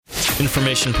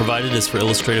Information provided is for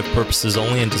illustrative purposes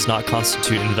only and does not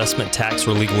constitute investment, tax,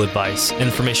 or legal advice.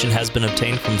 Information has been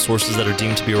obtained from sources that are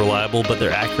deemed to be reliable, but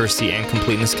their accuracy and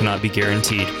completeness cannot be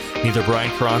guaranteed. Neither Brian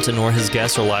Quaranta nor his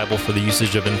guests are liable for the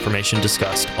usage of information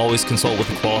discussed. Always consult with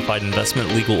a qualified investment,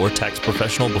 legal, or tax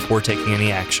professional before taking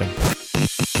any action.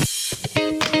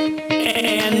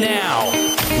 And now,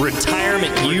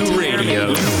 Retirement U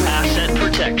Radio. Asset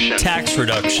protection, tax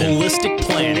reduction, holistic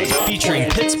planning, featuring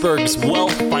Pittsburgh's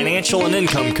wealth, financial, and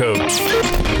income coach,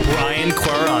 Brian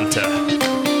Quaranta.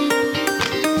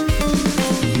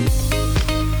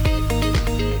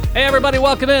 Hey everybody,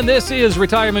 welcome in. This is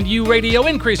Retirement U Radio,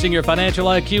 increasing your financial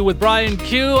IQ with Brian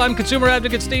Q. I'm consumer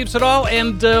advocate Steve Siddall,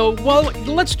 and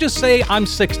let's just say I'm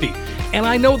 60. And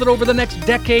I know that over the next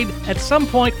decade, at some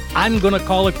point, I'm going to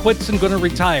call it quits and going to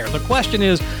retire. The question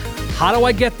is, how do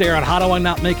I get there and how do I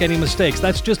not make any mistakes?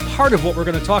 That's just part of what we're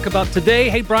going to talk about today.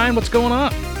 Hey, Brian, what's going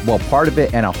on? Well, part of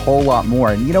it and a whole lot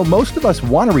more. And, most of us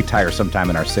want to retire sometime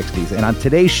in our 60s. And on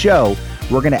today's show,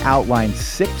 we're going to outline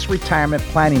 6 retirement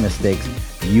planning mistakes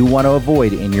you want to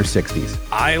avoid in your 60s.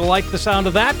 I like the sound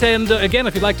of that. And again,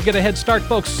 if you'd like to get a head start,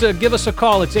 folks, give us a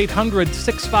call. It's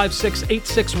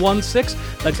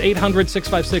 800-656-8616. That's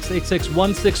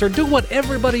 800-656-8616. Or do what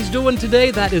everybody's doing today.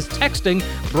 That is texting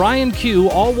Brian Q,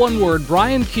 all one word,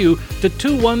 Brian Q, to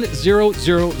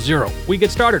 21000. We get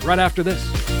started right after this.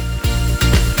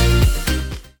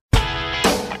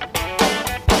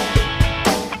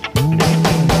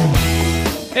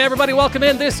 Hey everybody, welcome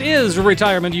in. This is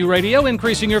Retirement U Radio,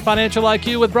 increasing your financial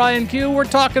IQ with Brian Q. We're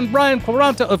talking Brian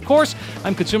Quaranta, of course.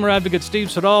 I'm consumer advocate Steve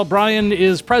Siddall. Brian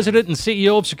is president and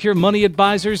CEO of Secure Money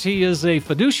Advisors. He is a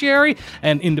fiduciary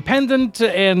and independent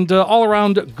and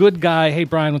all-around good guy. Hey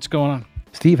Brian, what's going on?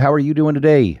 Steve, how are you doing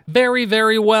today? Very,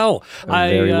 very well.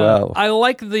 Very well. I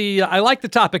like the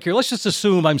topic here. Let's just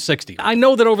assume I'm 60. I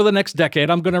know that over the next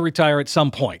decade, I'm going to retire at some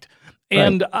point.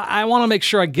 And right. I want to make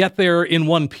sure I get there in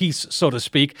one piece, so to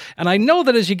speak. And I know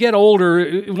that as you get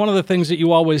older, one of the things that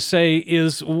you always say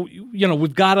is,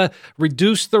 we've got to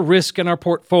reduce the risk in our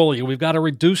portfolio. We've got to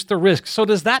reduce the risk. So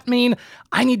does that mean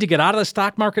I need to get out of the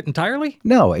stock market entirely?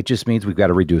 No, it just means we've got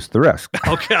to reduce the risk.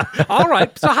 Okay. All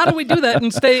right. So how do we do that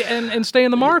and stay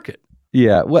in the market?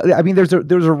 Yeah, well, I mean, there's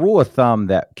a rule of thumb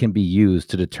that can be used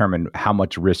to determine how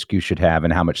much risk you should have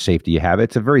and how much safety you have.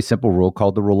 It's a very simple rule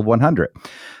called the Rule of 100.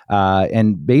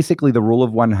 And basically, the Rule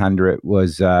of 100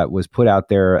 was put out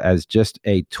there as just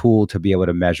a tool to be able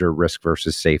to measure risk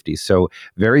versus safety. So,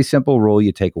 very simple rule: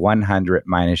 you take 100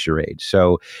 minus your age.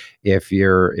 So, if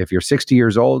you're 60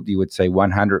 years old, you would say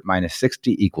 100 minus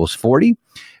 60 equals 40.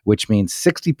 Which means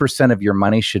 60% of your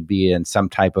money should be in some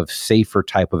type of safer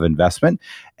type of investment,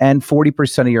 and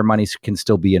 40% of your money can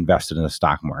still be invested in the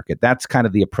stock market. That's kind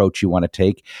of the approach you want to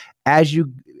take as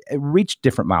you reach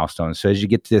different milestones. So as you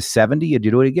get to 70, you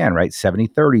do it again, right?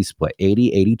 70-30 split,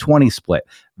 80-20 split.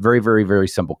 Very, very, very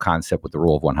simple concept with the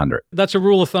Rule of 100. That's a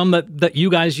rule of thumb that you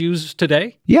guys use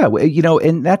today? Yeah,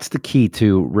 and that's the key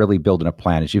to really building a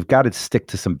plan is you've got to stick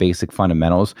to some basic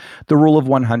fundamentals. The Rule of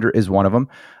 100 is one of them.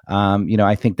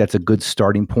 I think that's a good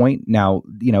starting point. Now,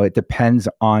 it depends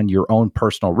on your own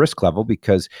personal risk level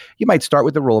because you might start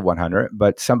with the Rule of 100,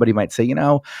 but somebody might say,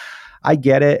 I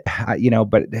get it,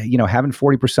 but having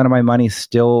 40% of my money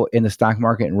still in the stock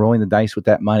market and rolling the dice with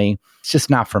that money, it's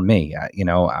just not for me.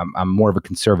 I'm more of a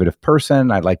conservative person.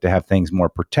 I'd like to have things more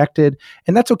protected,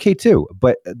 and that's okay too.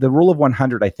 But the Rule of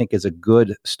 100, I think, is a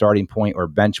good starting point or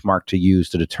benchmark to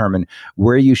use to determine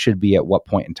where you should be at what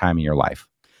point in time in your life.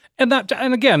 And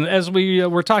again, as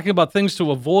we're talking about things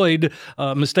to avoid,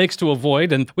 mistakes to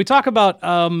avoid, and we talk about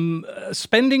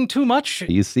spending too much.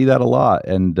 You see that a lot,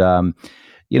 and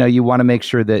you want to make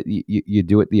sure that you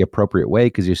do it the appropriate way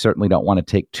because you certainly don't want to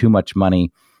take too much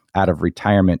money out of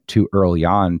retirement too early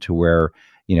on to where,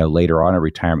 later on in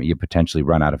retirement, you potentially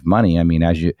run out of money. I mean,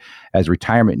 as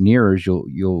retirement nears,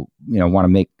 you'll want to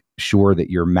make sure that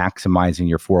you're maximizing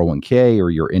your 401k or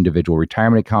your individual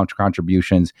retirement account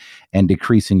contributions and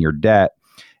decreasing your debt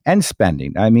and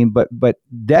spending. I mean, but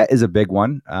debt is a big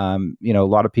one. A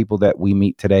lot of people that we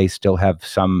meet today still have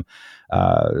some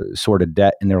sort of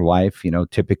debt in their life.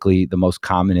 Typically the most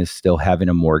common is still having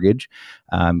a mortgage.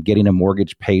 Getting a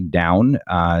mortgage paid down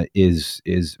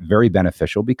is very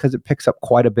beneficial because it picks up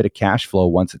quite a bit of cash flow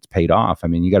once it's paid off. I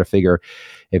mean, you got to figure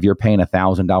if you're paying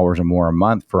 $1,000 or more a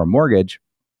month for a mortgage,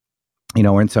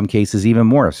 or in some cases even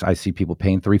more. I see people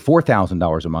paying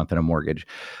 $3,000-$4,000 a month in a mortgage.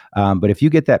 But if you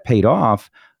get that paid off,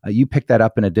 you pick that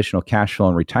up in additional cash flow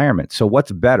in retirement. So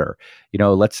what's better?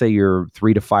 Let's say you're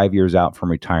 3 to 5 years out from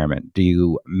retirement. Do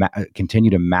you continue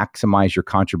to maximize your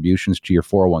contributions to your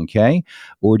 401k,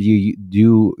 or do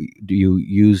you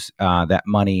use that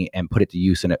money and put it to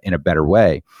use in a better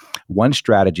way? One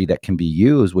strategy that can be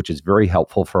used, which is very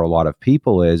helpful for a lot of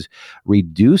people, is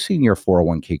reducing your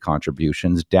 401k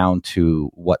contributions down to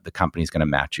what the company is going to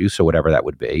match you, so whatever that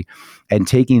would be, and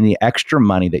taking the extra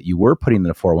money that you were putting in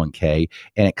the 401k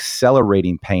and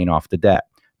accelerating paying off the debt.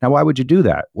 Now, why would you do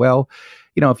that? Well,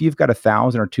 if you've got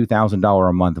 $1,000 or $2,000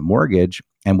 a month mortgage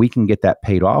and we can get that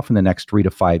paid off in the next 3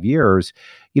 to 5 years,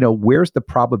 where's the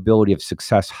probability of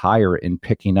success higher in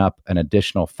picking up an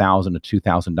additional $1,000 to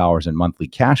 $2,000 in monthly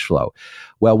cash flow?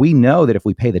 Well, we know that if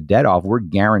we pay the debt off, we're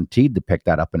guaranteed to pick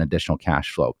that up in additional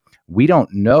cash flow. We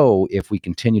don't know if we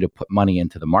continue to put money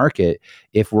into the market,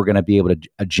 if we're going to be able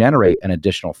to generate an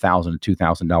additional $1,000 to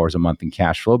 $2,000 a month in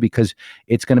cash flow, because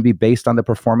it's going to be based on the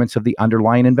performance of the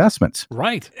underlying investments.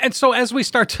 Right. And so as we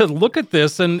start to look at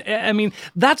this, and I mean,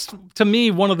 that's to me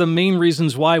one of the main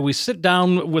reasons why we sit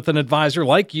down with an advisor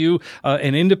like you,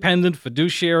 an independent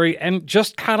fiduciary, and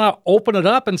just kind of open it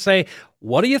up and say,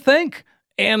 what do you think?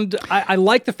 And I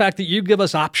like the fact that you give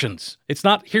us options. It's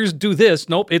not, do this.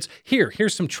 Nope, it's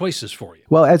here's some choices for you.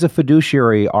 Well, as a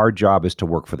fiduciary, our job is to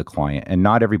work for the client, and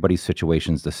not everybody's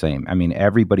situation is the same. I mean,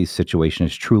 everybody's situation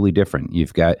is truly different.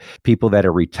 You've got people that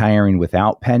are retiring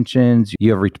without pensions.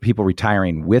 You have people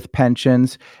retiring with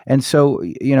pensions. And so,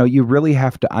 you really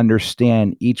have to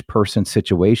understand each person's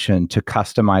situation to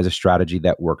customize a strategy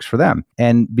that works for them.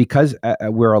 And because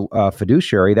we're a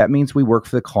fiduciary, that means we work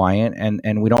for the client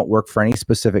and we don't work for any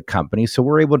specific company. So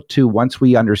we're able to, once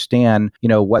we understand,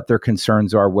 what their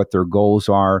concerns are, what their goals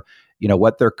are,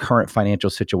 what their current financial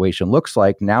situation looks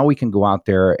like, now we can go out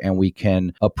there and we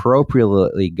can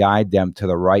appropriately guide them to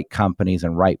the right companies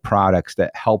and right products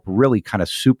that help really kind of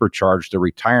supercharge the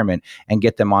retirement and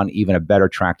get them on even a better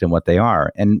track than what they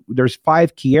are. And there's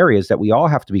 5 key areas that we all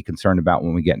have to be concerned about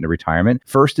when we get into retirement.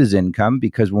 First is income,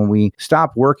 because when we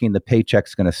stop working, the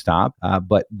paycheck's going to stop,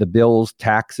 but the bills,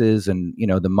 taxes, and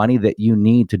the money that you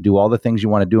need to do all the things you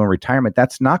want to do in retirement,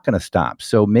 that's not going to stop.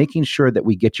 So making sure that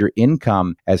we get your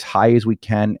income as high as we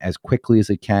can, as quickly as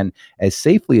we can, as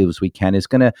safely as we can, is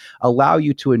going to allow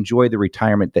you to enjoy the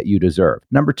retirement that you deserve.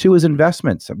 Number 2 is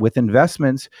investments. With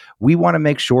investments, we want to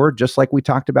make sure, just like we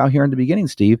talked about here in the beginning,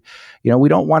 Steve, we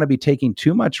don't want to be taking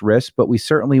too much risk, but we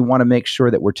certainly want to make sure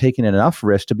that we're taking enough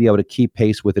risk to be able to keep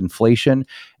pace with inflation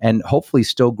and hopefully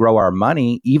still grow our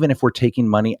money, even if we're taking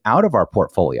money out of our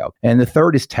portfolio. And the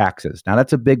third is taxes. Now,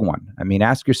 that's a big one. I mean,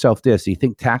 ask yourself this: do you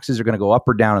think taxes are going to go up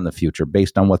or down in the future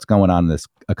based on what's going on in this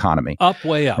economy? Up,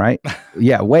 way up. Right?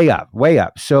 Yeah, way up, way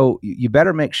up. So you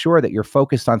better make sure that you're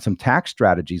focused on some tax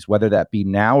strategies, whether that be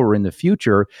now or in the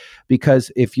future,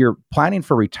 because if you're planning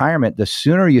for retirement, the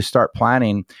sooner you start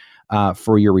planning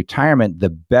for your retirement,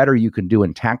 the better you can do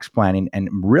in tax planning and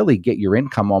really get your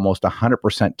income almost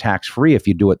 100% tax-free if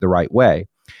you do it the right way.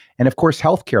 And of course,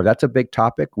 healthcare, that's a big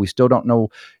topic. We still don't know,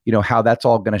 how that's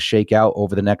all going to shake out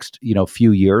over the next,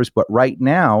 few years. But right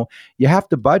now, you have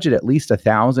to budget at least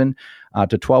 $1,000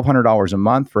 to $1,200 a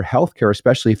month for healthcare,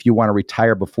 especially if you want to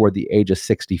retire before the age of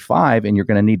 65, and you're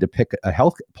going to need to pick a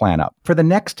health plan up. For the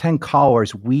next 10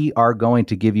 callers, we are going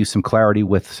to give you some clarity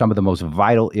with some of the most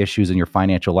vital issues in your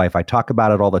financial life. I talk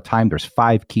about it all the time. There's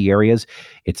 5 key areas.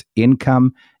 It's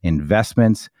income,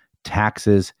 investments,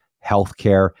 taxes,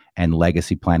 healthcare, and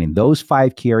legacy planning. Those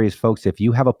 5 key areas, folks, if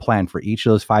you have a plan for each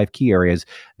of those 5 key areas,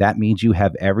 that means you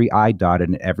have every I dotted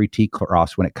and every T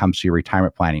crossed when it comes to your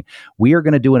retirement planning. We are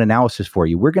going to do an analysis for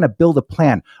you. We're going to build a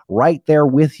plan right there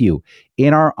with you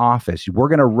in our office. We're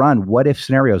going to run what if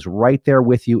scenarios right there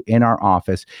with you in our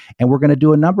office. And we're going to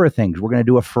do a number of things. We're going to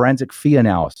do a forensic fee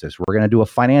analysis. We're going to do a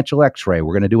financial x-ray.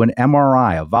 We're going to do an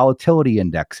MRI, a volatility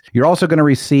index. You're also going to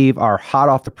receive our hot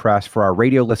off the press, for our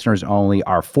radio listeners only,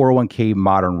 our 401k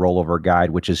modern rollover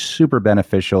guide, which is super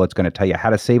beneficial. It's going to tell you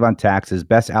how to save on taxes,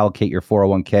 best allocate your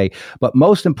 401k. But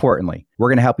most importantly, we're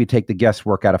going to help you take the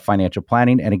guesswork out of financial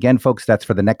planning. And again, folks, that's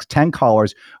for the next 10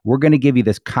 callers. We're going to give you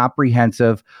this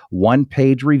comprehensive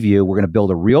 1-page review. We're going to build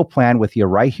a real plan with you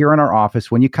right here in our office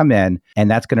when you come in. And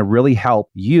that's going to really help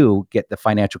you get the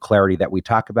financial clarity that we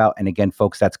talk about. And again,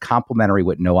 folks, that's complimentary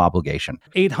with no obligation.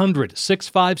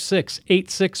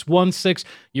 800-656-8616.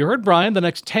 You heard Brian. The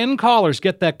next 10 callers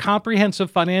get that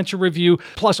comprehensive financial review,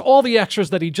 plus all the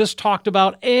extras that he just talked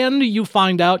about. And you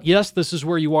find out, yes, this is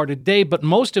where you are today, but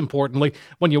most importantly, way,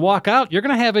 when you walk out, you're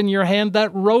going to have in your hand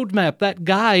that roadmap, that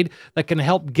guide that can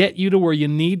help get you to where you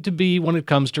need to be when it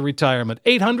comes to retirement.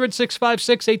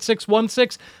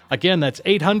 800-656-8616. Again, that's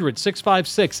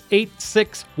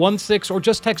 800-656-8616, or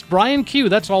just text Brian Q.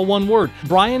 That's all one word.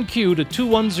 Brian Q to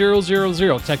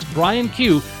 21000. Text Brian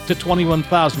Q to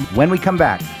 21,000. When we come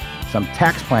back, some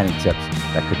tax planning tips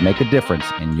that could make a difference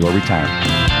in your retirement.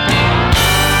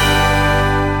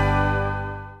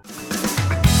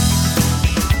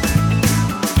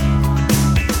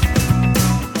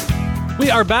 We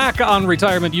are back on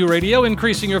Retirement U Radio,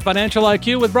 increasing your financial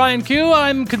IQ with Brian Q.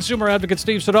 I'm consumer advocate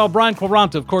Steve Siddall. Brian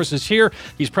Quaranta, of course, is here.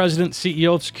 He's president,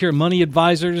 CEO of Secure Money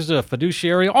Advisors, a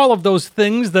fiduciary, all of those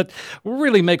things that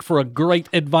really make for a great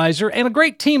advisor and a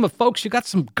great team of folks. You got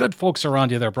some good folks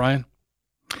around you there, Brian.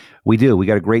 We do. We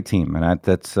got a great team, and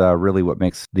that's really what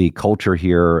makes the culture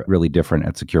here really different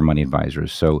at Secure Money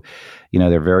Advisors. So,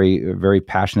 they're very, very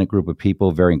passionate group of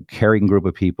people, very caring group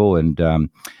of people, and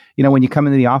when you come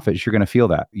into the office, you're going to feel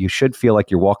that. You should feel like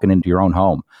you're walking into your own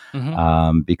home,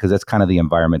 because that's kind of the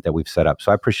environment that we've set up.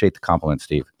 So I appreciate the compliment,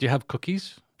 Steve. Do you have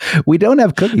cookies? We don't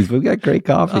have cookies. We've got great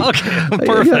coffee. Okay,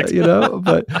 perfect.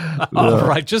 But all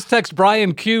right, just text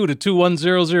Brian Q to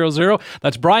 21000.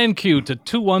 That's Brian Q to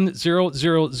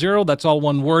 21000. That's all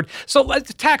one word. So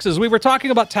taxes. We were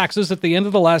talking about taxes at the end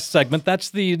of the last segment.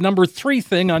 That's the number 3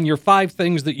 thing on your 5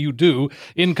 things that you do: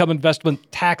 income,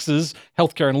 investment, taxes,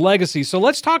 healthcare, and legacy. So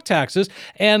let's talk taxes.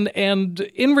 And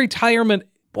in retirement,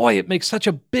 boy, it makes such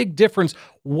a big difference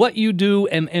what you do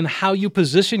and how you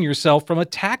position yourself from a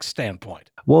tax standpoint.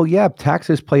 Well, yeah,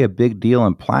 taxes play a big deal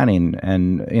in planning,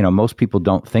 and most people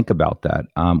don't think about that,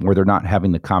 or they're not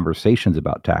having the conversations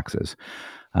about taxes.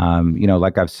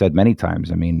 Like I've said many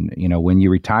times, when you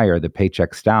retire, the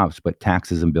paycheck stops, but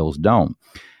taxes and bills don't.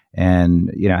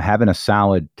 And having a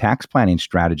solid tax planning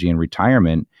strategy in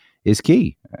retirement is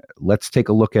key. Let's take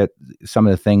a look at some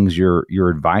of the things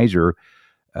your advisor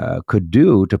could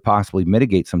do to possibly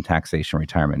mitigate some taxation in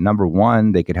retirement. Number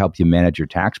 1, they could help you manage your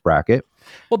tax bracket.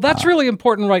 Well, that's really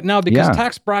important right now, because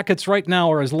tax brackets right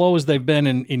now are as low as they've been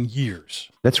in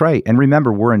years. That's right. And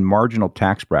remember, we're in marginal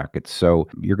tax brackets. So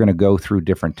you're going to go through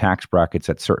different tax brackets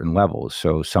at certain levels.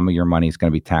 So some of your money is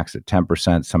going to be taxed at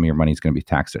 10%, some of your money is going to be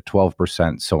taxed at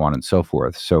 12%, so on and so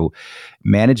forth. So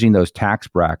managing those tax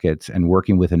brackets and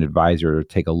working with an advisor to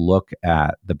take a look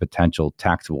at the potential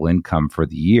taxable income for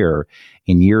the year,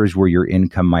 in years where your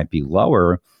income might be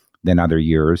lower than other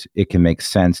years, it can make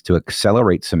sense to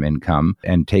accelerate some income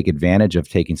and take advantage of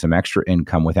taking some extra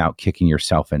income without kicking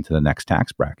yourself into the next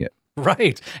tax bracket.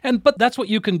 Right. But that's what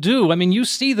you can do. You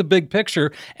see the big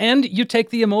picture and you take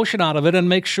the emotion out of it and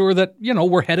make sure that,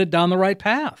 we're headed down the right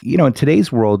path. In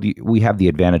today's world, we have the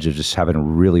advantage of just having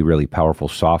really, really powerful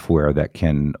software that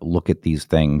can look at these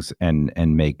things and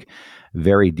make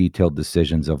very detailed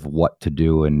decisions of what to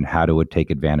do and how to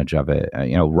take advantage of it.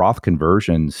 Roth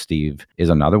conversions, Steve, is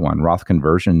another one. Roth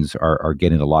conversions are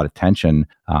getting a lot of attention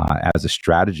as a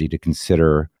strategy to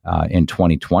consider in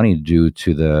 2020 due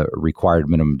to the required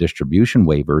minimum distribution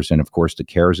waivers and, of course, the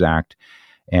CARES Act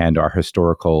and our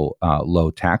historical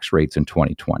low tax rates in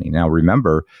 2020. Now,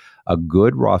 remember, a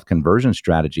good Roth conversion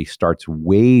strategy starts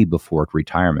way before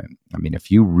retirement.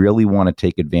 If you really want to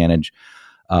take advantage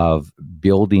of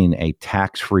building a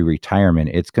tax-free retirement,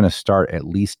 it's going to start at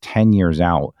least 10 years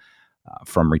out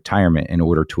from retirement in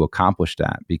order to accomplish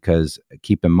that. Because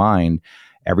keep in mind,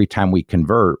 every time we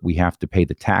convert, we have to pay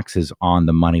the taxes on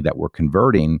the money that we're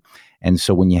converting. And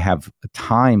so when you have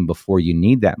time before you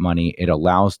need that money, it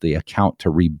allows the account to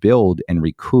rebuild and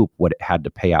recoup what it had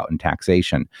to pay out in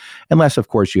taxation. Unless, of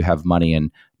course, you have money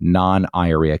in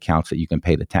non-IRA accounts that you can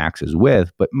pay the taxes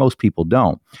with, but most people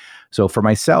don't. So for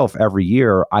myself, every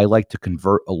year, I like to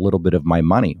convert a little bit of my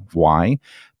money. Why?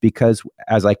 Because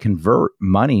as I convert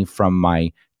money from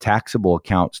my taxable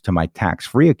accounts to my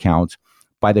tax-free accounts,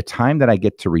 by the time that I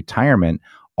get to retirement,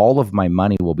 all of my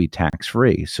money will be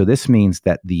tax-free. So this means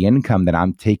that the income that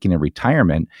I'm taking in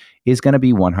retirement is going to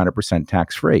be 100%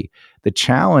 tax-free. The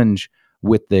challenge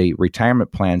with the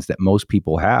retirement plans that most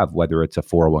people have, whether it's a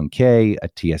 401k, a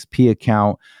TSP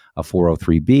account, a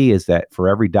 403b, is that for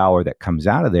every dollar that comes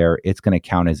out of there, it's going to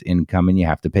count as income and you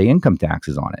have to pay income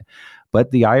taxes on it.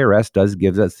 But the IRS does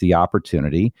give us the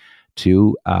opportunity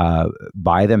to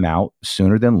buy them out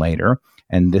sooner than later.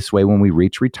 And this way, when we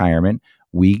reach retirement,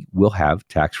 we will have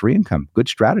tax-free income. Good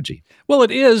strategy. Well,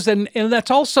 it is, and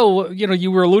that's also, you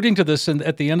were alluding to this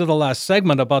at the end of the last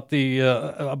segment about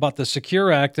the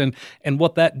Secure Act and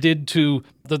what that did to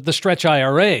the stretch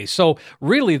IRA. So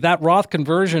really, that Roth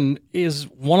conversion is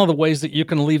one of the ways that you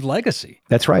can leave legacy.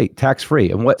 That's right,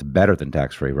 tax-free. And what's better than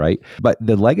tax-free, right? But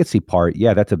the legacy part,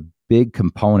 yeah, that's a big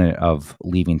component of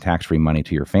leaving tax-free money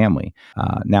to your family.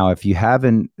 Now, if you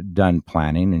haven't done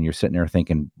planning and you're sitting there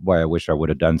thinking, boy, I wish I would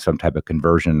have done some type of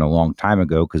conversion a long time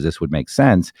ago because this would make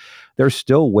sense, there's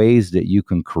still ways that you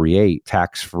can create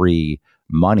tax-free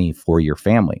money for your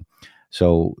family.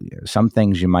 So some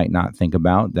things you might not think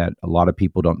about that a lot of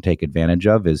people don't take advantage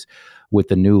of is with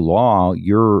the new law,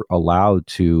 you're allowed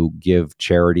to give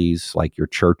charities like your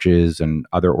churches and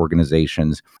other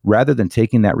organizations, rather than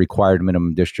taking that required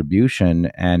minimum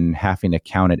distribution and having to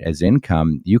count it as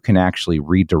income, you can actually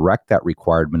redirect that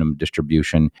required minimum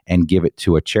distribution and give it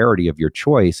to a charity of your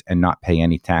choice and not pay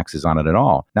any taxes on it at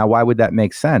all. Now, why would that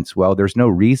make sense? Well, there's no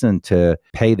reason to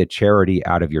pay the charity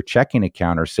out of your checking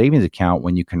account or savings account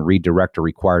when you can redirect a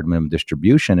required minimum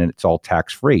distribution and it's all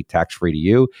tax-free to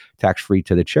you, tax-free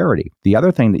to the charity. The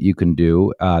other thing that you can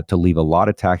do to leave a lot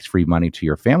of tax-free money to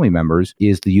your family members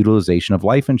is the utilization of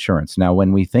life insurance. Now,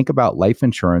 when we think about life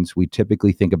insurance, we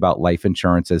typically think about life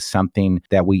insurance as something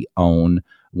that we own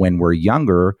when we're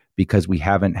younger because we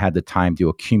haven't had the time to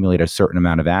accumulate a certain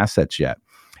amount of assets yet.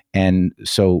 And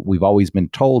so we've always been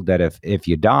told that if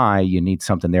you die, you need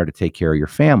something there to take care of your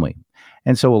family.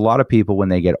 And so a lot of people, when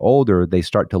they get older, they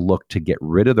start to look to get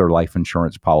rid of their life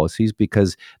insurance policies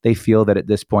because they feel that at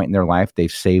this point in their life,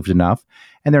 they've saved enough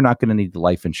and they're not going to need the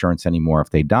life insurance anymore if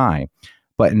they die.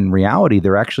 But in reality,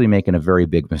 they're actually making a very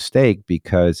big mistake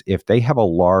because if they have a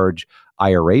large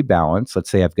IRA balance,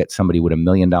 let's say I've got somebody with $1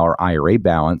 million IRA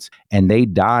balance and they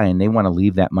die and they want to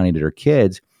leave that money to their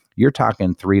kids, you're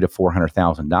talking $300,000 to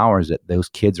 $400,000 that those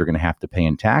kids are going to have to pay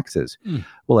in taxes.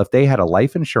 Well, if they had a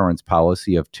life insurance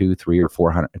policy of $200,000, $300,000, or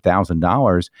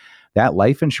 $400,000, that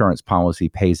life insurance policy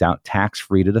pays out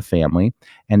tax-free to the family,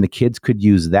 and the kids could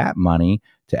use that money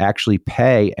to actually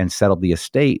pay and settle the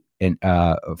estate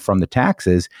from the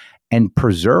taxes and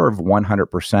preserve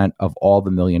 100% of all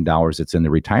the $1 million that's in the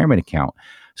retirement account.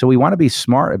 So we want to be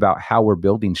smart about how we're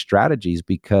building strategies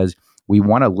because we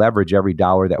want to leverage every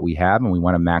dollar that we have and we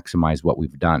want to maximize what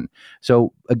we've done.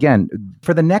 So again,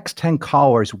 for the next 10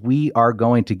 callers, we are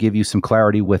going to give you some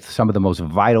clarity with some of the most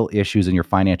vital issues in your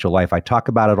financial life. I talk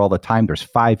about it all the time. There's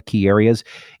 5 key areas.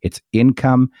 It's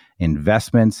income,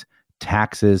 investments,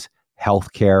 taxes,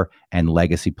 healthcare, and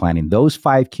legacy planning. Those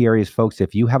 5 key areas, folks,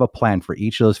 if you have a plan for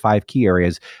each of those 5 key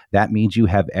areas, that means you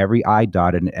have every I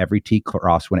dotted and every T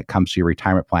crossed when it comes to your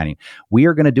retirement planning. We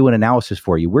are going to do an analysis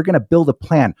for you. We're going to build a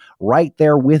plan right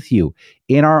there with you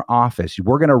in our office.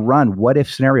 We're going to run what if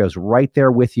scenarios right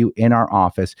there with you in our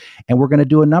office. And we're going to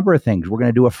do a number of things. We're going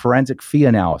to do a forensic fee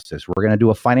analysis. We're going to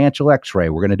do a financial x-ray.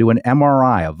 We're going to do an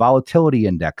MRI, a volatility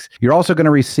index. You're also going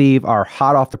to receive our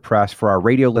hot off the press for our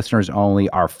radio listeners only,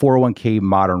 our 401k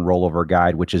modern rollover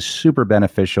guide, which is super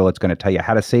beneficial. It's going to tell you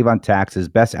how to save on taxes,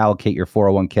 best allocate your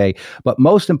 401k. But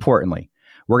most importantly,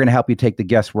 we're going to help you take the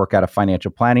guesswork out of financial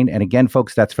planning. And again,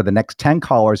 folks, that's for the next 10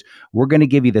 callers. We're going to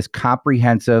give you this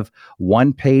comprehensive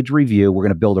 1-page review. We're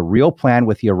going to build a real plan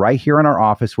with you right here in our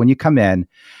office when you come in.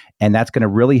 And that's going to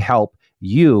really help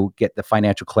you get the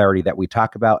financial clarity that we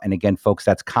talk about. And again, folks,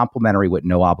 that's complimentary with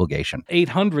no obligation.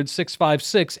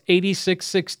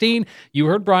 800-656-8616. You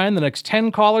heard Brian. The next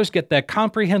 10 callers get that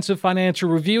comprehensive financial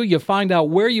review. You find out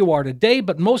where you are today,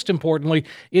 but most importantly,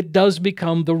 it does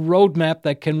become the roadmap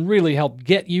that can really help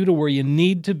get you to where you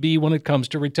need to be when it comes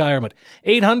to retirement.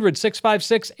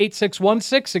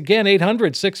 800-656-8616. Again,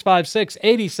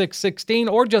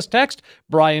 800-656-8616, or just text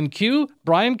Brian Q,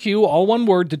 all one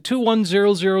word, to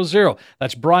 21000.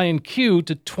 That's Brian Q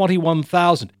to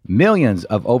 21,000. Millions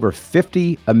of over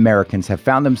 50 Americans have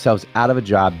found themselves out of a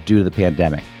job due to the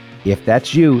pandemic. If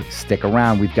that's you, stick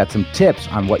around. We've got some tips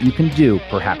on what you can do,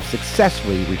 perhaps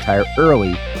successfully retire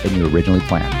early than you originally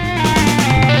planned.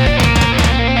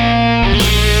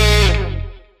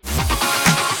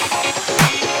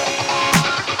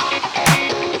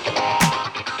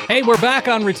 Hey, we're back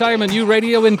on Retirement U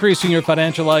Radio, increasing your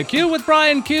financial IQ with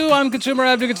Brian Q. I'm consumer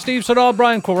advocate Steve Siddall.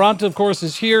 Brian Quaranta, of course,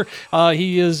 is here.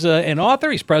 He is an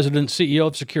author. He's president and CEO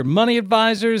of Secure Money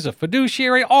Advisors, a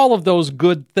fiduciary, all of those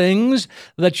good things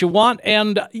that you want.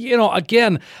 And,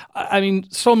 again, I mean,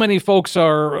 so many folks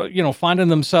are, finding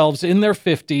themselves in their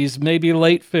 50s, maybe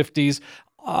late 50s,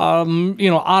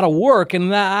 out of work.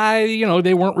 And,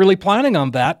 they weren't really planning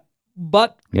on that.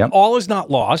 But all is not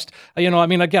lost. Again,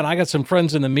 I got some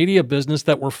friends in the media business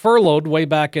that were furloughed way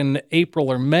back in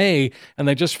April or May, and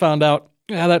they just found out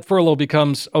that furlough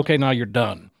becomes, okay, now you're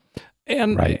done.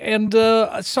 And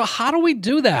so how do we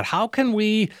do that? How can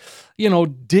we,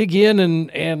 dig in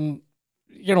and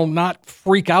not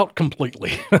freak out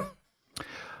completely?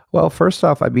 Well, first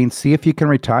off, see if you can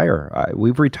retire.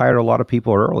 We've retired a lot of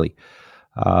people early.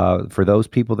 For those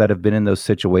people that have been in those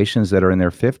situations that are in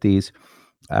their 50s,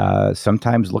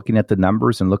 Sometimes looking at the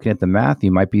numbers and looking at the math,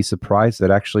 you might be surprised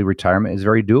that actually retirement is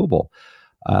very doable.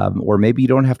 Or maybe you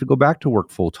don't have to go back to work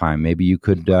full time. Maybe you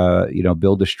could,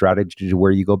 build a strategy to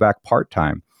where you go back part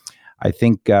time. I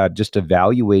think just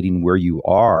evaluating where you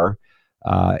are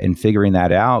and figuring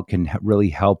that out can really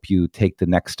help you take the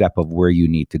next step of where you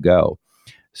need to go.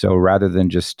 So rather than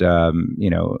just,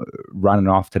 running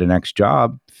off to the next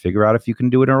job, figure out if you can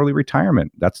do an early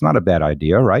retirement. That's not a bad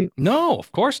idea, right? No,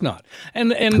 of course not.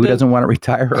 And who doesn't want to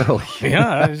retire early?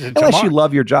 Yeah. Unless you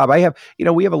love your job. we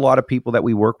have a lot of people that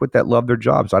we work with that love their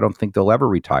jobs. I don't think they'll ever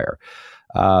retire.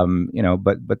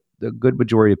 But the good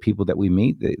majority of people that we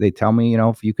meet, they tell me,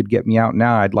 if you could get me out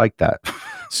now, I'd like that.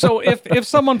 So if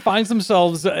someone finds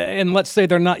themselves, and let's say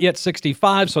they're not yet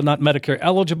 65, so not Medicare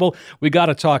eligible, we got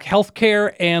to talk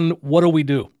healthcare, and what do we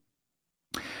do?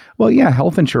 Well, yeah,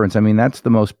 health insurance. I mean, that's the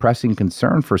most pressing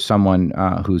concern for someone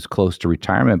who's close to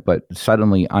retirement, but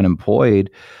suddenly unemployed,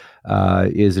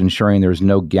 is ensuring there's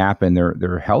no gap in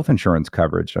their health insurance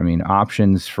coverage. I mean,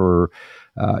 options for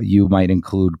you might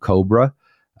include COBRA.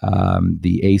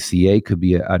 The ACA could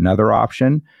be another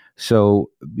option. So,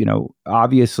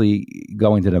 obviously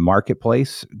going to the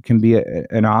marketplace can be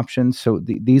an option. So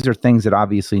these are things that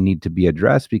obviously need to be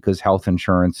addressed because health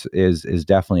insurance is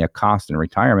definitely a cost in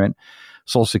retirement.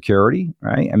 Social Security,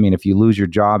 right? I mean, if you lose your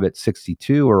job at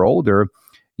 62 or older,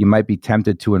 you might be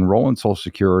tempted to enroll in Social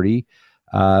Security,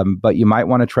 but you might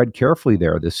want to tread carefully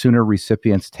there. The sooner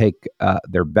recipients take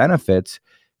their benefits,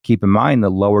 keep in mind the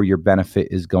lower your benefit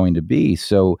is going to be.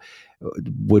 So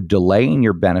would delaying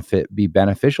your benefit be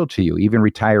beneficial to you? Even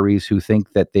retirees who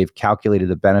think that they've calculated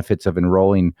the benefits of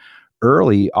enrolling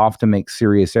early often make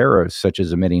serious errors, such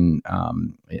as omitting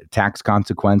tax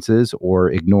consequences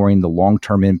or ignoring the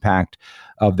long-term impact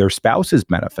of their spouse's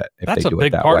benefit. That's a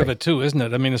big part of it too, isn't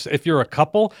it? I mean, if you're a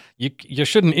couple, you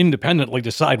shouldn't independently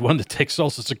decide when to take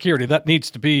Social Security. That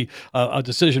needs to be a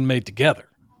decision made together.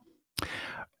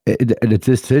 A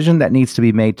decision that needs to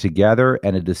be made together,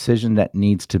 and a decision that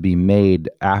needs to be made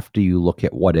after you look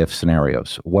at what-if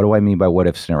scenarios. What do I mean by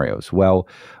what-if scenarios? Well,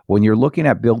 when you're looking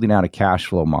at building out a cash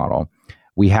flow model,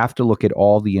 we have to look at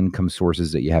all the income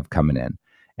sources that you have coming in.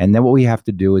 And then what we have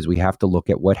to do is we have to look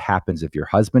at what happens if your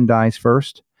husband dies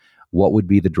first. What would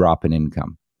be the drop in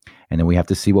income? And then we have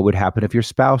to see what would happen if your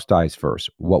spouse dies first.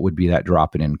 What would be that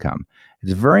drop in income?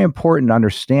 It's very important to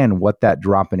understand what that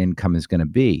drop in income is going to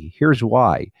be. Here's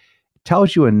why. It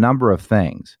tells you a number of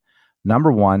things. Number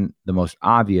one, the most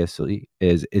obviously,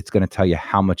 is it's going to tell you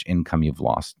how much income you've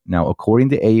lost. Now, according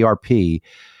to AARP,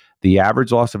 the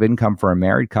average loss of income for a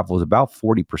married couple is about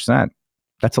 40%.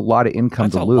 That's a lot of income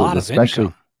to lose,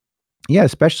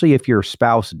 especially if your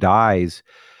spouse dies,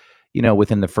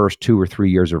 within the first 2 or 3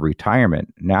 years of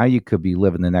retirement. Now you could be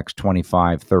living the next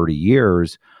 25, 30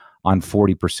 years on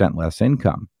 40% less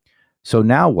income. So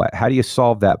now what? How do you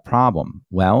solve that problem?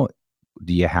 Well,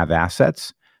 do you have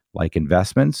assets like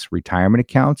investments, retirement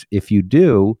accounts? If you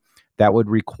do, that would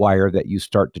require that you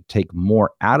start to take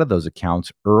more out of those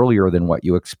accounts earlier than what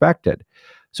you expected.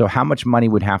 So how much money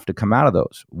would have to come out of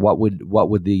those? What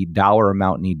would the dollar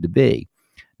amount need to be?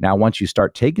 Now, once you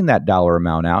start taking that dollar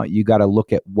amount out, you got to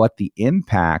look at what the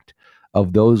impact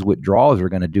of those withdrawals are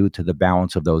going to do to the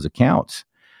balance of those accounts.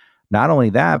 Not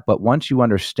only that, but once you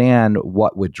understand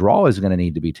what withdrawal is going to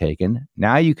need to be taken,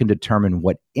 now you can determine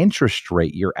what interest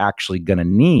rate you're actually going to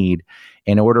need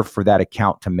in order for that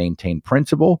account to maintain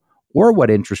principal, or what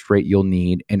interest rate you'll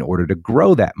need in order to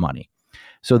grow that money.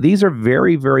 So these are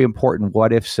very, very important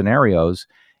what-if scenarios.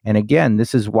 And again,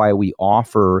 this is why we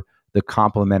offer the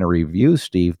complimentary review,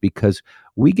 Steve, because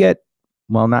we get,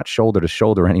 well, not shoulder to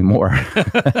shoulder anymore.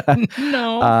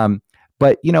 No.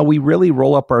 But, we really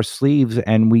roll up our sleeves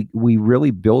and we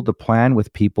really build a plan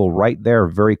with people right there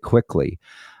very quickly.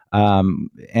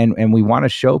 And we want to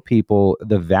show people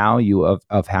the value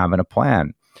of having a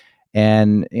plan.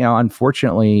 And,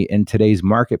 unfortunately, in today's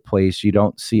marketplace, you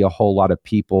don't see a whole lot of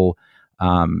people,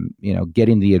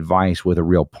 getting the advice with a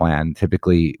real plan.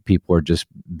 Typically, people are just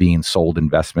being sold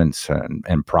investments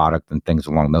and product and things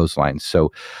along those lines.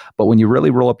 So, but when you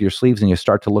really roll up your sleeves and you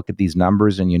start to look at these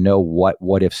numbers and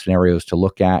what if scenarios to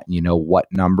look at, and what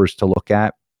numbers to look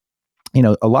at,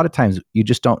 a lot of times you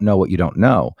just don't know what you don't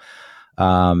know.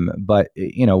 But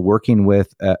working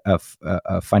with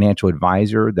a financial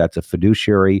advisor that's a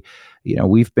fiduciary,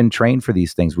 we've been trained for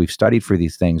these things. We've studied for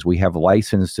these things. We have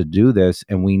license to do this,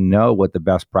 and we know what the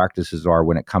best practices are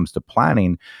when it comes to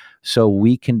planning. So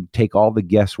we can take all the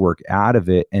guesswork out of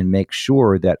it and make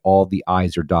sure that all the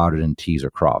I's are dotted and T's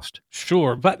are crossed.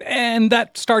 Sure. And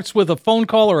that starts with a phone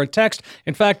call or a text.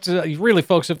 In fact, really,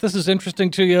 folks, if this is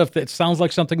interesting to you, if it sounds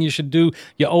like something you should do,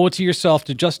 you owe it to yourself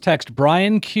to just text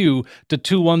Brian Q to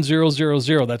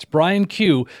 21000. That's Brian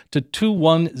Q to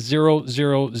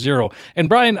 21000. And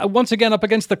Brian, once again, up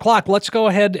against the clock, let's go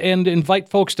ahead and invite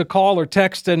folks to call or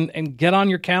text and get on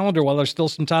your calendar while there's still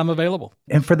some time available.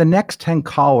 And for the next 10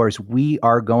 callers, we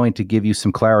are going to give you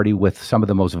some clarity with some of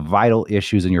the most vital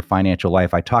issues in your financial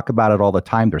life. I talk about it all the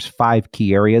time. There's 5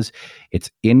 key areas.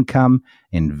 It's income,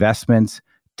 investments,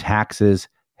 taxes,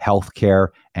 healthcare,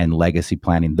 and legacy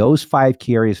planning. Those 5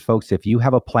 key areas, folks, if you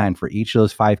have a plan for each of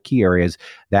those 5 key areas,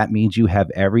 that means you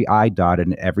have every I dotted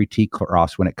and every T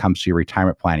crossed when it comes to your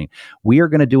retirement planning. We are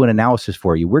going to do an analysis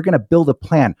for you. We're going to build a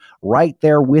plan right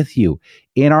there with you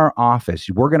in our office.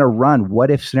 We're going to run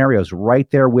what-if scenarios right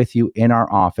there with you in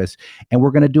our office. And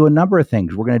we're going to do a number of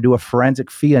things. We're going to do a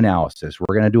forensic fee analysis.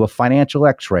 We're going to do a financial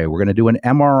x-ray. We're going to do an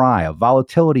MRI, a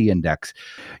volatility index.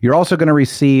 You're also going to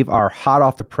receive our hot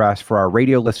off the press for our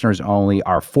radio listeners only,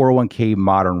 our 401k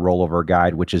modern rollover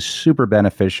guide, which is super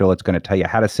beneficial. It's going to tell you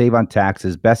how to save on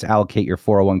taxes, best allocate your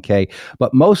 401k.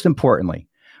 But most importantly,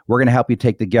 we're going to help you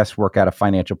take the guesswork out of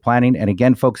financial planning. And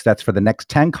again, folks, that's for the next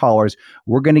 10 callers.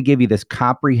 We're going to give you this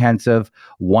comprehensive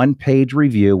 1-page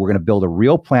review. We're going to build a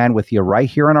real plan with you right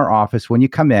here in our office when you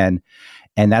come in.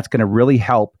 And that's going to really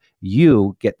help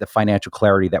you get the financial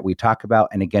clarity that we talk about.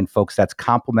 And again, folks, that's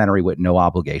complimentary with no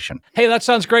obligation. Hey, that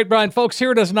sounds great, Brian. Folks,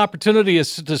 here it is an opportunity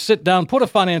to sit down, put a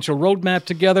financial roadmap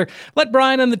together. Let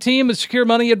Brian and the team at Secure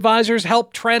Money Advisors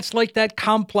help translate that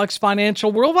complex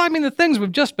financial world. I mean, the things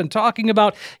we've just been talking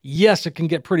about, yes, it can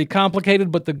get pretty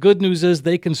complicated, but the good news is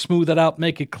they can smooth it out,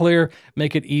 make it clear,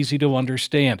 make it easy to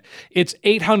understand. It's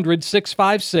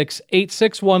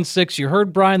 800-656-8616. You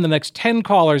heard Brian. The next 10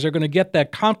 callers are going to get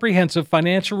that comprehensive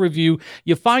financial review. You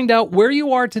find out where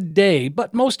you are today,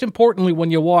 but most importantly,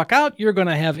 when you walk out, you're going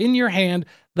to have in your hand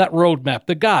that roadmap,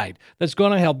 the guide that's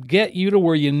going to help get you to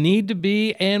where you need to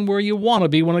be and where you want to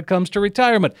be when it comes to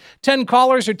retirement. 10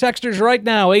 callers or texters right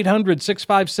now,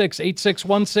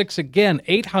 800-656-8616. Again,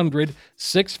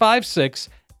 800-656-8616.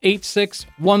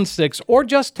 8616, or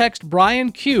just text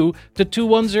Brian Q to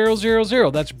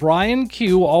 21000. That's Brian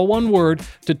Q, all one word,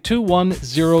 to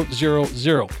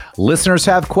 21000. Listeners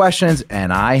have questions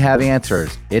and I have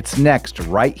answers. It's next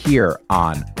right here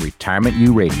on Retirement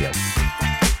U Radio.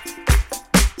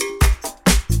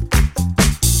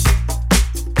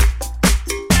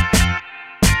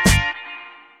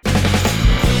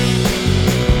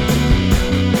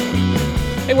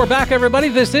 Hey, we're back, everybody.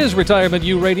 This is Retirement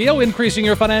U Radio, increasing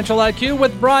your financial IQ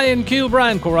with Brian Q.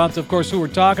 Brian Courant, of course, who we're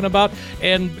talking about.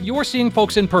 And you're seeing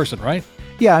folks in person, right?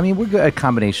 Yeah, I mean, we're a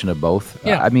combination of both.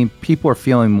 Yeah. I mean, people are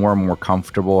feeling more and more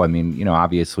comfortable. I mean,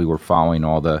 obviously we're following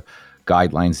all the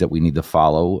guidelines that we need to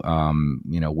follow,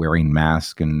 wearing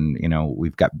masks and,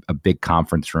 we've got a big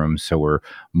conference room, so we're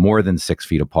more than 6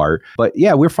 feet apart. But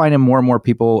yeah, we're finding more and more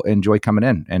people enjoy coming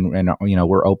in and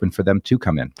we're open for them to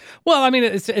come in. Well, I mean,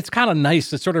 it's kind of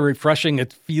nice. It's sort of refreshing.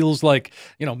 It feels like,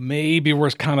 maybe we're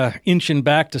kind of inching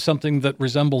back to something that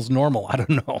resembles normal. I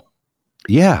don't know.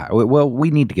 Yeah, well,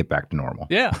 we need to get back to normal.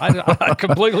 Yeah, I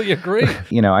completely agree.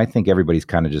 I think everybody's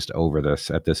kind of just over this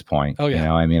at this point. Oh,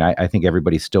 yeah. I mean, I think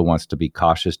everybody still wants to be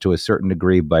cautious to a certain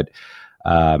degree, but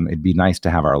it'd be nice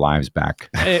to have our lives back.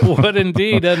 It would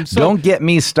indeed. And so, don't get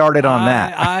me started on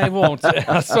that. I won't.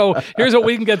 So here's what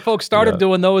we can get folks started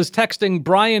doing, though, is texting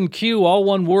Brian Q, all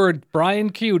one word,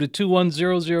 Brian Q to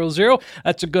 21000.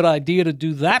 That's a good idea to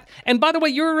do that. And by the way,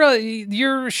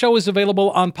 your show is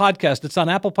available on podcast. It's on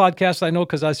Apple Podcasts, I know,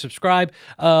 because I subscribe.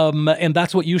 And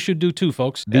that's what you should do too,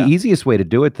 folks. The easiest way to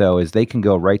do it, though, is they can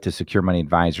go right to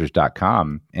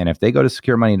securemoneyadvisors.com. And if they go to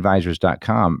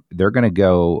securemoneyadvisors.com, they're going to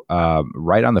go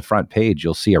right on the front page,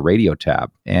 you'll see a radio tab,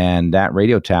 and that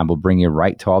radio tab will bring you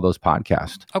right to all those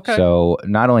podcasts. Okay. So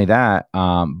not only that,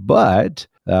 but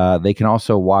they can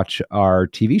also watch our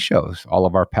TV shows, all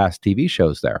of our past TV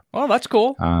shows there. Oh, that's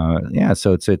cool.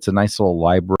 So it's a nice little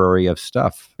library of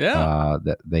stuff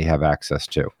that they have access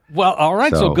to. Well, all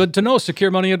right. So good to know.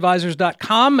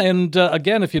 SecureMoneyAdvisors.com. And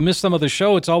again, if you miss some of the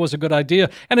show, it's always a good idea.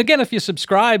 And again, if you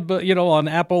subscribe, on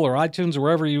Apple or iTunes or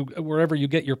wherever you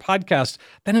get your podcasts,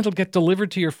 then it'll get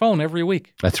delivered to your phone every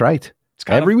week. That's right. It's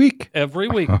kind every week. Every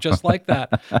week, just like that.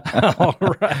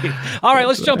 All right.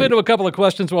 Let's jump into a couple of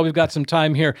questions while we've got some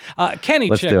time here.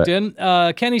 Kenny checked in.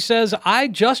 Kenny says, I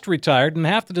just retired and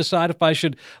have to decide if I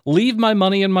should leave my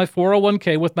money in my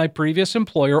 401k with my previous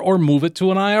employer or move it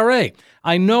to an IRA.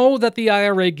 I know that the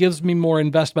IRA gives me more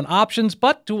investment options,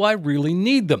 but do I really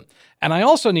need them? And I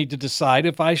also need to decide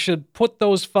if I should put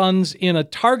those funds in a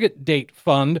target date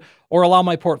fund or allow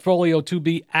my portfolio to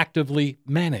be actively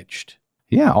managed.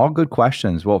 Yeah, all good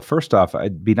questions. Well, first off,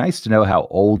 it'd be nice to know how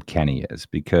old Kenny is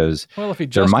because if he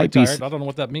just retired, I don't know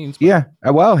what that means. But. Yeah.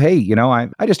 Well, hey,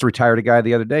 I just retired a guy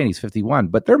the other day and he's 51,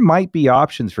 but there might be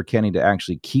options for Kenny to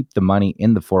actually keep the money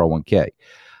in the 401k.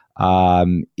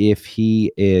 If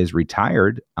he is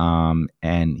retired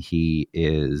and he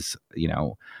is,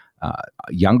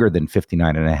 younger than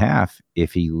 59 and a half,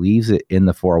 if he leaves it in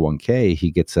the 401k, he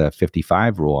gets a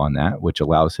 55 rule on that, which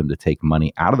allows him to take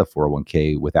money out of the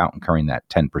 401k without incurring that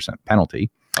 10% penalty.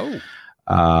 So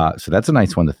that's a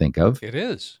nice one to think of. It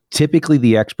is. Typically,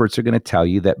 the experts are going to tell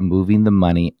you that moving the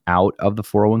money out of the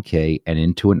 401k and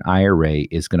into an IRA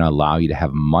is going to allow you to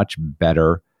have much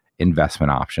better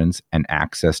investment options and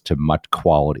access to much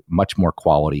more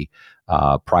quality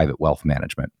private wealth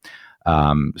management.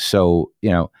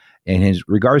 In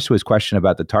regards to his question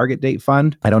about the target date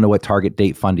fund, I don't know what target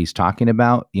date fund he's talking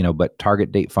about, but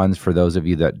target date funds, for those of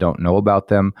you that don't know about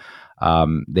them,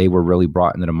 they were really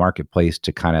brought into the marketplace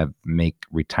to kind of make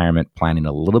retirement planning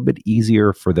a little bit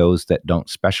easier for those that don't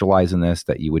specialize in this,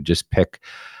 that you would just pick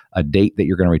a date that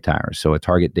you're going to retire. So a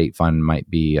target date fund might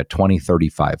be a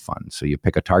 2035 fund. So you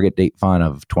pick a target date fund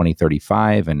of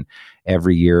 2035, and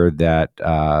every year that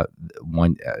a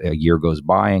year goes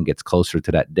by and gets closer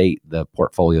to that date, the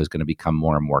portfolio is going to become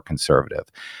more and more conservative.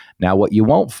 Now, what you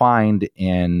won't find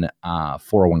in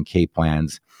 401k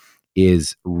plans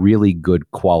is really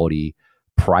good quality,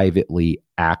 privately,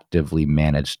 actively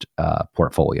managed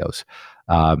portfolios.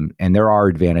 And there are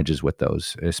advantages with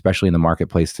those, especially in the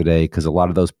marketplace today, because a lot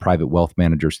of those private wealth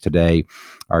managers today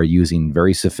are using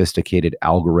very sophisticated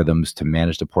algorithms to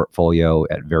manage the portfolio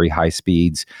at very high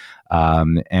speeds.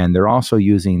 And they're also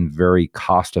using very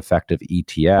cost-effective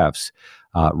ETFs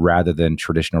rather than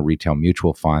traditional retail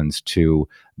mutual funds to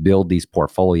build these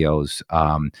portfolios,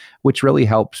 which really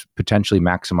helps potentially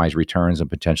maximize returns and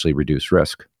potentially reduce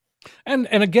risk. And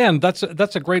again, that's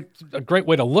a great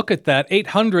way to look at that.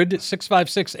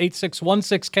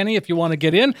 800-656-8616, Kenny, if you want to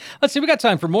get in. Let's see, we got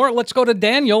time for more. Let's go to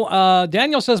Daniel.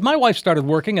 Daniel says, my wife started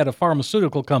working at a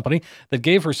pharmaceutical company that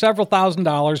gave her several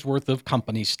 $1,000s worth of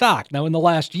company stock. Now, in the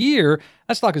last year,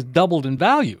 that stock has doubled in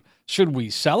value. Should we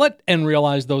sell it and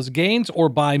realize those gains, or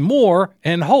buy more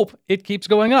and hope it keeps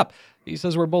going up? He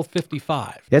says we're both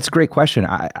 55. That's a great question.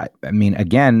 I mean,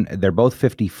 again, they're both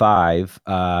 55.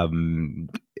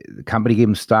 The company gave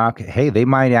them stock. Hey, they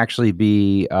might actually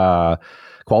be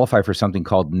qualify for something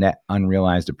called net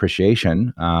unrealized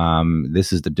appreciation.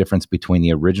 This is the difference between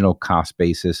the original cost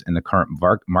basis and the current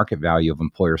market value of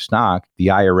employer stock. The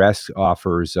IRS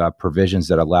offers provisions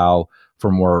that allow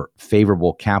for more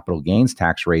favorable capital gains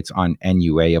tax rates on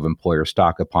NUA of employer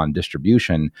stock upon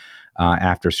distribution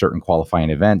after certain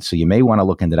qualifying events. So you may want to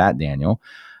look into that, Daniel.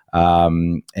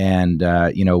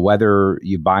 Whether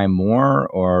you buy more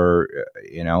or,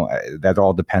 that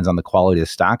all depends on the quality of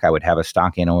the stock. I would have a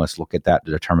stock analyst look at that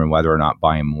to determine whether or not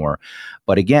buying more.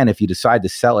 But again, if you decide to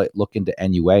sell it, look into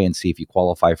NUA and see if you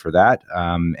qualify for that,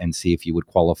 and see if you would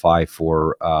qualify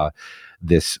for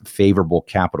this favorable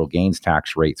capital gains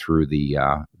tax rate through the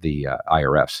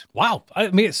IRS. Wow. I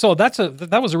mean, so that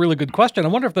was a really good question. I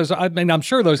wonder if I'm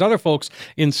sure there's other folks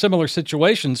in similar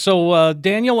situations. So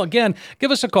Daniel, again, give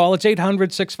us a call. It's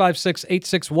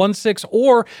 800-656-8616,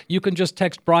 or you can just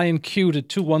text Brian Q to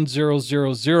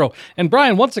 21000. And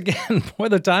Brian, once again, boy,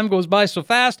 the time goes by so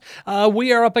fast.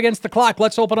 We are up against the clock.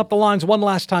 Let's open up the lines one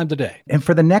last time today. And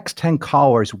for the next 10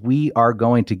 callers, we are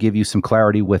going to give you some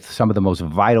clarity with some of the most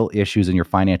vital issues in your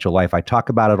financial life. I talk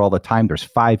about it all the time. There's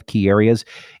 5 key areas.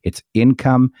 It's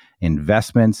income,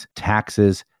 investments,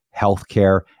 taxes,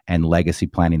 healthcare, and legacy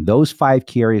planning. Those 5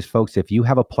 key areas, folks, if you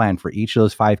have a plan for each of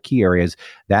those 5 key areas,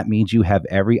 that means you have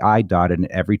every I dotted and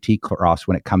every T crossed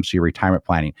when it comes to your retirement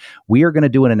planning. We are going to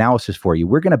do an analysis for you.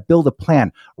 We're going to build a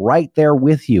plan right there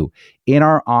with you in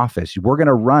our office. We're going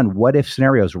to run what if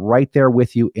scenarios right there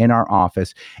with you in our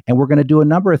office. And we're going to do a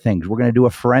number of things. We're going to do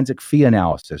a forensic fee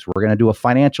analysis. We're going to do a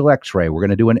financial x-ray. We're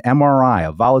going to do an MRI,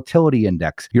 a volatility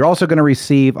index. You're also going to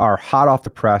receive our hot off the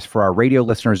press for our radio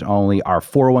listeners only, our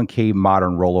 401k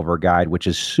modern rollover guide, which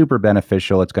is super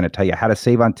beneficial. It's going to tell you how to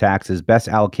save on taxes, best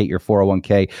allocate your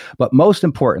 401k. But most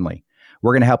importantly,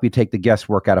 We're going to help you take the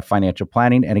guesswork out of financial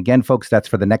planning. And again, folks, that's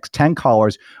for the next 10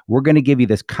 callers. We're going to give you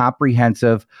this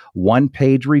comprehensive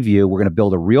one-page review. We're going to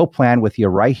build a real plan with you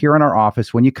right here in our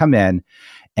office when you come in.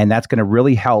 And that's going to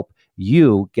really help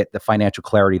you get the financial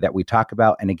clarity that we talk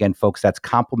about. And again, folks, that's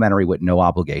complimentary with no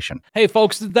obligation. Hey,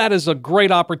 folks, that is a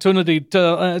great opportunity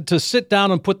to sit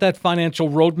down and put that financial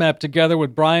roadmap together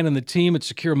with Brian and the team at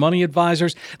Secure Money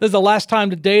Advisors. This is the last time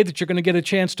today that you're going to get a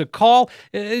chance to call.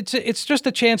 It's just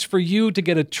a chance for you to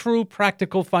get a true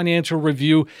practical financial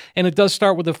review. And it does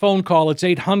start with a phone call. It's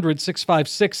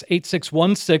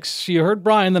 800-656-8616. You heard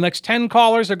Brian. The next 10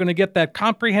 callers are going to get that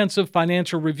comprehensive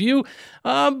financial review.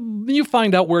 You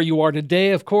find out where you are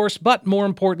today, of course, but more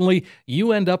importantly,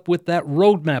 you end up with that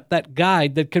roadmap, that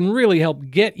guide that can really help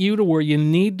get you to where you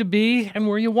need to be and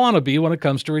where you want to be when it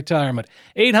comes to retirement.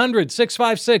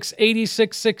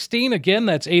 800-656-8616. Again,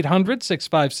 that's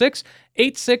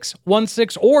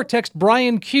 800-656-8616, or text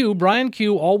Brian Q,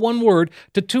 all one word,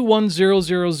 to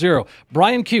 21000.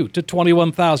 Brian Q to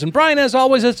 21,000. Brian, as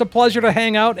always, it's a pleasure to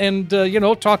hang out and,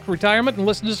 talk retirement and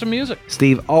listen to some music.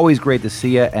 Steve, always great to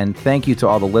see you. And thank you to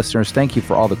all the listeners. Thank you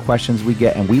for all the questions we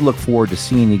get. And we look forward to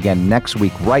seeing you again next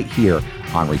week right here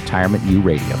on Retirement U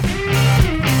Radio.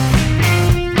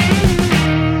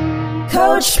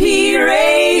 Coach P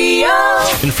Radio.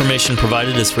 Information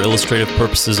provided is for illustrative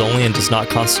purposes only and does not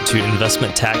constitute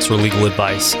investment, tax, or legal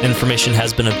advice. Information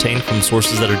has been obtained from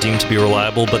sources that are deemed to be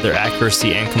reliable, but their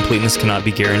accuracy and completeness cannot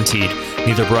be guaranteed.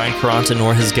 Neither Brian Caranta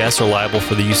nor his guests are liable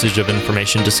for the usage of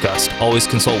information discussed. Always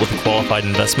consult with a qualified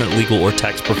investment, legal, or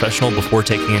tax professional before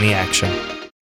taking any action.